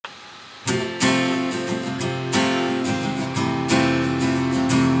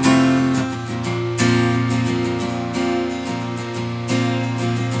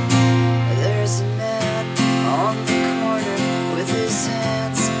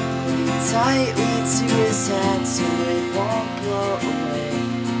tightly to his hat so it won't blow away.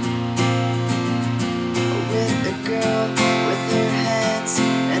 With a girl with her hands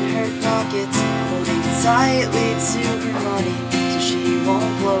in her pockets, holding tightly to her money so she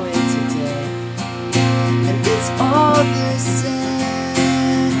won't blow it today. And it's all the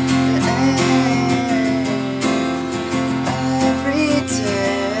same every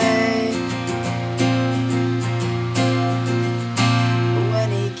day. When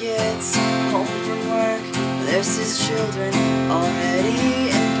he gets home from work, there's his children already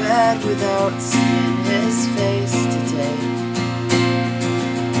in bed without seeing his face today.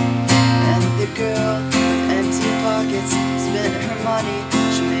 And the girl with empty pockets spent her money.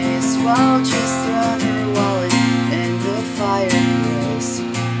 She may as well just throw her wallet in the fireplace.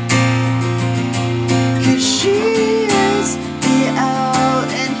 'Cause she is the out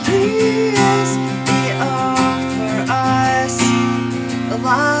and he is the all for us, the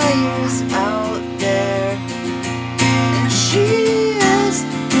liars out there. And she is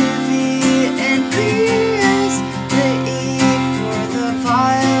the V and he is the E for the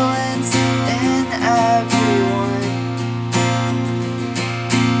violence in everyone.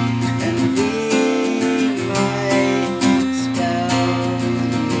 And we might spell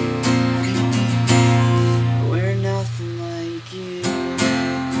you. We're nothing like you.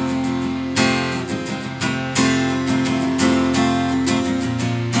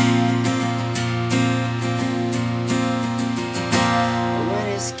 When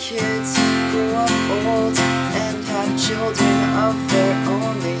his kids grow up old and have children of their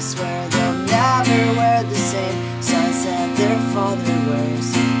own, they swear they'll never wear the same size that their father wears.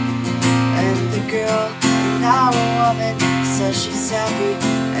 And the girl, now a woman, says she's happy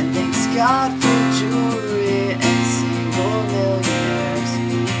and thanks God for jewelry and single millionaires.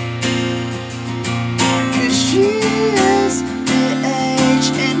 'Cause she is the age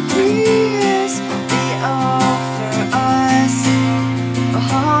and he is the all for us,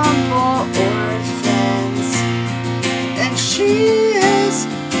 humble orphans. And she